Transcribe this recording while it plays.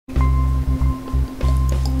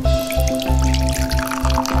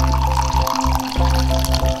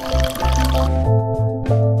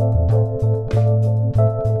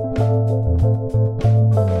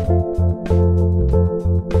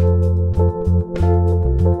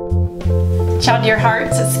Ciao dear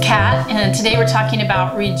hearts, it's Kat, and today we're talking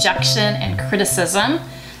about rejection and criticism.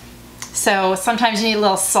 So sometimes you need a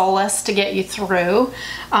little solace to get you through.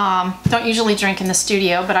 Don't usually drink in the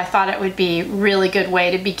studio, but I thought it would be a really good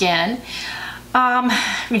way to begin.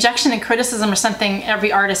 Rejection and criticism are something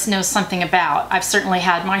every artist knows something about. I've certainly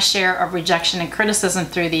had my share of rejection and criticism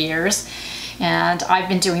through the years, and I've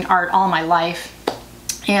been doing art all my life.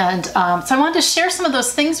 And so I wanted to share some of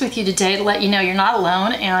those things with you today to let you know you're not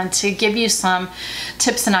alone and to give you some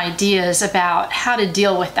tips and ideas about how to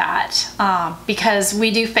deal with that, because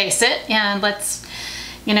we do face it. And let's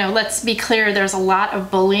be clear, there's a lot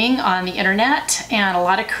of bullying on the internet and a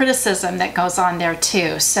lot of criticism that goes on there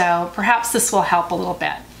too. So perhaps this will help a little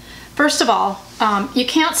bit. First of all, you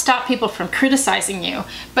can't stop people from criticizing you,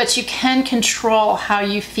 but you can control how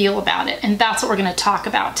you feel about it. And that's what we're going to talk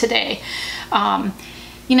about today.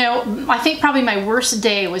 I think probably my worst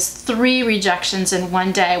day was 3 rejections in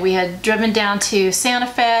one day. We had driven down to Santa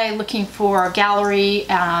Fe looking for a gallery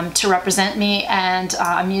to represent me and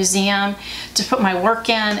a museum to put my work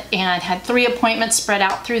in, and had 3 appointments spread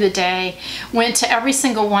out through the day. Went to every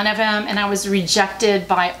single one of them, and I was rejected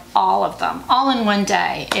by all of them, all in one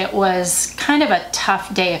day. It was kind of a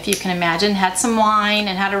tough day, if you can imagine. Had some wine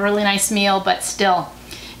and had a really nice meal, but still,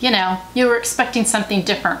 you were expecting something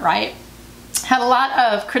different, right? Had a lot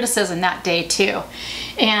of criticism that day too.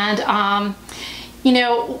 And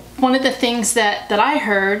one of the things that I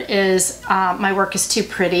heard is my work is too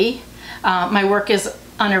pretty, my work is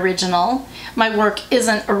unoriginal, my work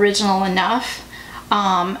isn't original enough,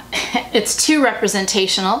 it's too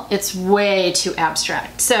representational, it's way too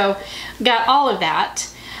abstract. So got all of that.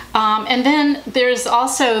 And then there's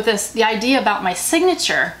also the idea about my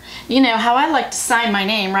signature. How I like to sign my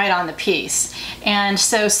name right on the piece. And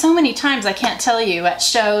so many times, I can't tell you, at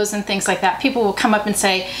shows and things like that, people will come up and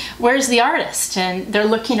say, "Where's the artist?" And they're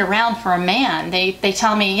looking around for a man. They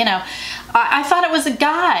tell me, I thought it was a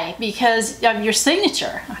guy because of your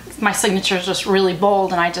signature. My signature is just really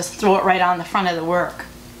bold, and I just throw it right on the front of the work.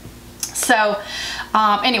 So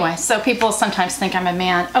anyway, so people sometimes think I'm a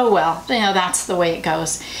man. Oh well, that's the way it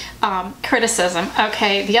goes. Criticism.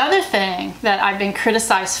 Okay, the other thing that I've been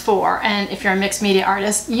criticized for, and if you're a mixed media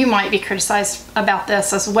artist, you might be criticized about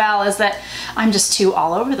this as well, is that I'm just too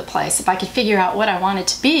all over the place. If I could figure out what I wanted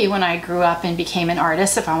to be when I grew up and became an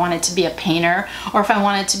artist, if I wanted to be a painter, or if I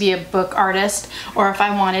wanted to be a book artist, or if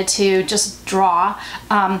I wanted to just draw,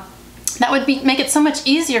 that would make it so much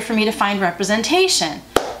easier for me to find representation.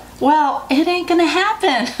 Well, it ain't gonna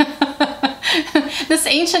happen. This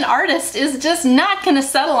ancient artist is just not gonna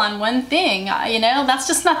settle on one thing. That's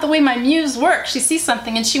just not the way my muse works. She sees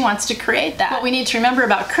something and she wants to create that. What we need to remember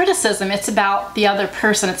about criticism, it's about the other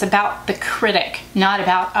person. It's about the critic, not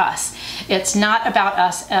about us. It's not about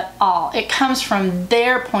us at all. It comes from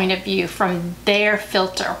their point of view, from their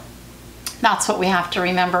filter. That's what we have to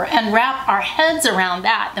remember and wrap our heads around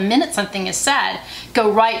that. The minute something is said,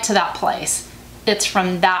 go right to that place. It's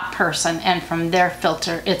from that person and from their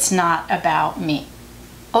filter. It's not about me.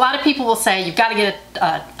 A lot of people will say you've got to get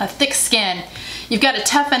a thick skin. You've got to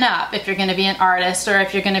toughen up if you're going to be an artist, or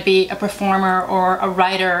if you're going to be a performer or a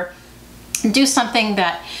writer. Do something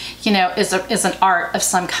that is an art of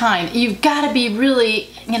some kind. You've got to be really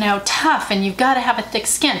tough, and you've got to have a thick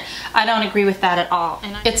skin. I don't agree with that at all.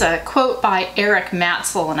 And it's a quote by Eric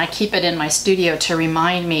Matzel, and I keep it in my studio to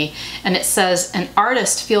remind me, and it says, "An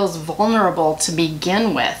artist feels vulnerable to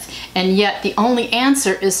begin with, and yet the only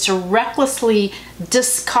answer is to recklessly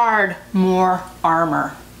discard more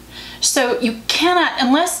armor." So you cannot,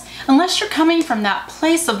 unless you're coming from that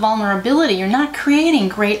place of vulnerability, you're not creating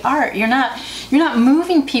great art. You're not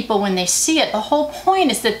moving people when they see it. The whole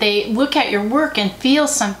point is that they look at your work and feel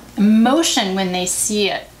some emotion when they see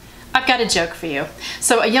it. I've got a joke for you.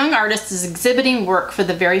 So a young artist is exhibiting work for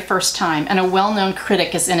the very first time, and a well-known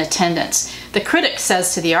critic is in attendance. The critic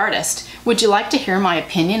says to the artist, "Would you like to hear my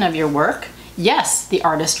opinion of your work?" "Yes," the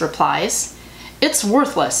artist replies. "It's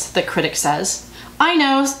worthless," the critic says. "I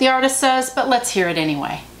know," the artist says, "but let's hear it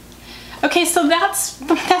anyway." Okay, so that's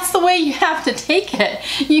the way you have to take it.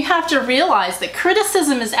 You have to realize that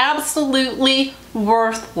criticism is absolutely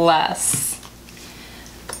worthless.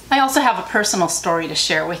 I also have a personal story to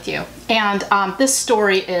share with you, and this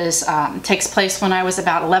story takes place when I was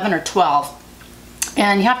about 11 or 12.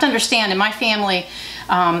 And you have to understand, in my family,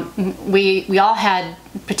 we all had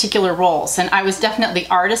particular roles, and I was definitely the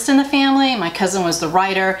artist in the family. My cousin was the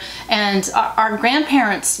writer, and our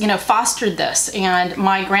grandparents, fostered this. And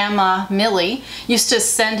my grandma Millie used to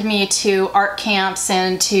send me to art camps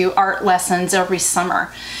and to art lessons every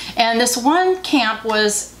summer. And this one camp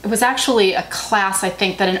was actually a class, I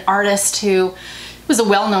think, that an artist who was a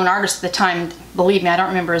well-known artist at the time. Believe me, I don't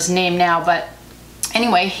remember his name now, but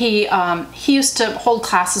anyway, he used to hold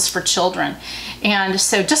classes for children. And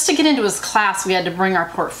so just to get into his class, we had to bring our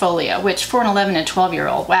portfolio, which for an 11 and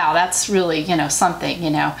 12-year-old, wow, that's really, you know, something,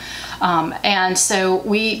 you know. And so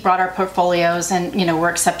we brought our portfolios and, you know, we're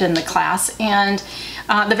accepted in the class. And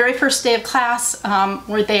the very first day of class,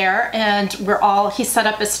 we're there and he set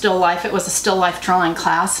up a still life. It was a still life drawing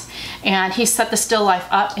class. And he set the still life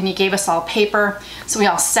up and he gave us all paper. So we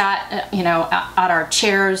all sat, you know, at our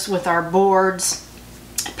chairs with our boards,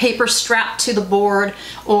 paper strapped to the board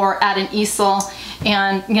or at an easel,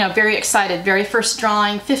 and you know, very excited. Very first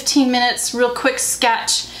drawing, 15 minutes, real quick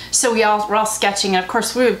sketch. So we're all sketching, and of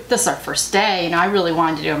course this is our first day. You know, I really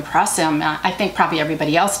wanted to impress him. I think probably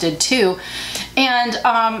everybody else did too.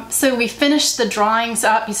 And so we finished the drawings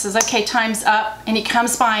up. He says, okay, time's up, and he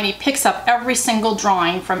comes by and he picks up every single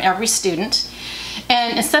drawing from every student.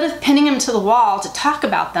 And instead of pinning them to the wall to talk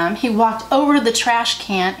about them, he walked over to the trash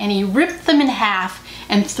can and he ripped them in half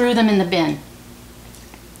and threw them in the bin.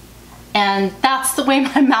 And that's the way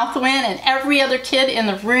my mouth went, and every other kid in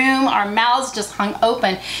the room, our mouths just hung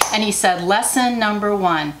open. And he said, lesson number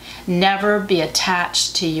 1, never be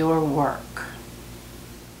attached to your work.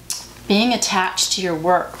 Being attached to your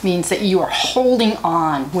work means that you are holding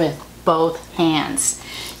on with both hands.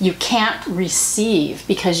 You can't receive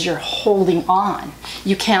because you're holding on.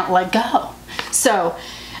 You can't let go. So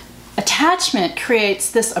attachment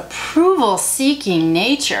creates this approval-seeking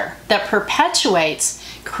nature that perpetuates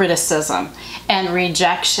criticism and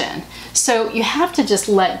rejection. So you have to just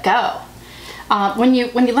let go. When you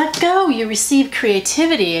let go, you receive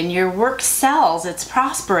creativity and your work sells. It's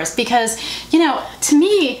prosperous because, you know, to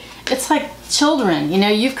me, it's like children. You know,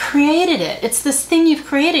 you've created it. It's this thing you've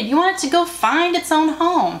created. You want it to go find its own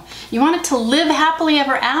home. You want it to live happily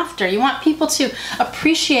ever after. You want people to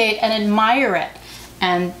appreciate and admire it.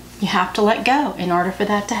 And you have to let go in order for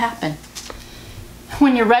that to happen.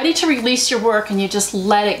 When you're ready to release your work and you just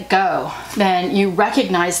let it go, then you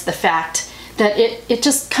recognize the fact that it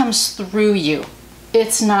just comes through you.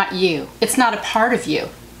 It's not you. It's not a part of you.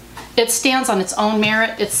 It stands on its own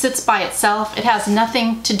merit. It sits by itself. It has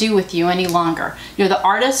nothing to do with you any longer. You're the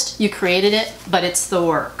artist. You created it, but it's the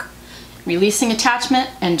work. Releasing attachment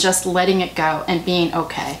and just letting it go and being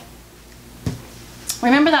okay.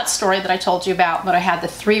 Remember that story that I told you about, that I had the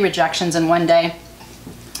 3 rejections in one day?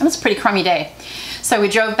 It was a pretty crummy day. So we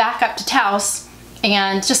drove back up to Taos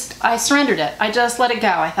and I surrendered it. I just let it go.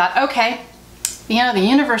 I thought, okay, you know, the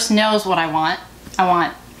universe knows what I want. I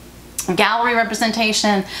want gallery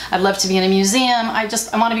representation. I'd love to be in a museum. I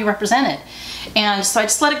want to be represented. And so I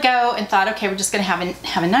just let it go and thought, okay, we're just going to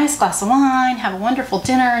have a nice glass of wine, have a wonderful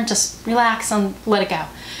dinner, and just relax and let it go.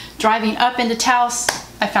 Driving up into Taos,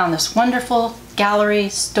 I found this wonderful gallery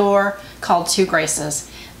store called Two Graces.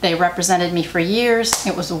 They represented me for years.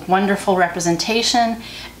 It was a wonderful representation,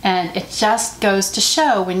 and it just goes to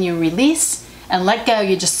show when you release and let go,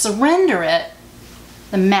 you just surrender it,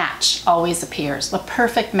 the match always appears, the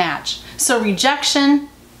perfect match. So rejection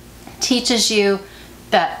teaches you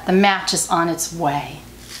that the match is on its way.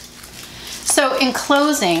 So in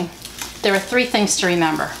closing, there are 3 things to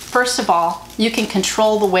remember. First of all, you can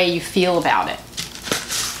control the way you feel about it.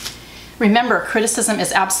 Remember, criticism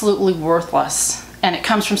is absolutely worthless, and it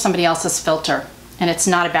comes from somebody else's filter, and it's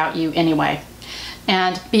not about you anyway.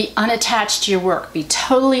 And be unattached to your work. Be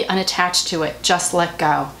totally unattached to it. Just let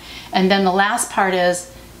go. And then the last part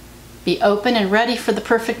is be open and ready for the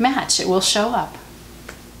perfect match. It will show up.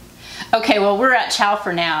 Okay, well, we're at Chow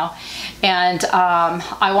for now, and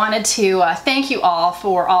I wanted to thank you all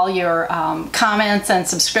for all your comments and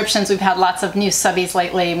subscriptions. We've had lots of new subbies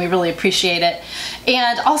lately, and we really appreciate it.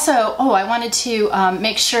 And also, I wanted to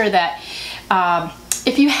make sure that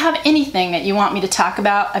if you have anything that you want me to talk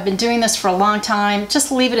about, I've been doing this for a long time,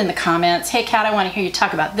 just leave it in the comments. Hey, Kat, I want to hear you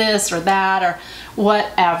talk about this or that or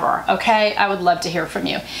whatever, okay? I would love to hear from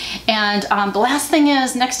you. And the last thing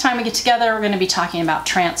is, next time we get together, we're going to be talking about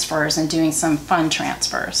transfers and doing some fun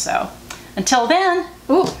transfers. So until then,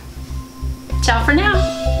 ciao for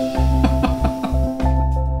now.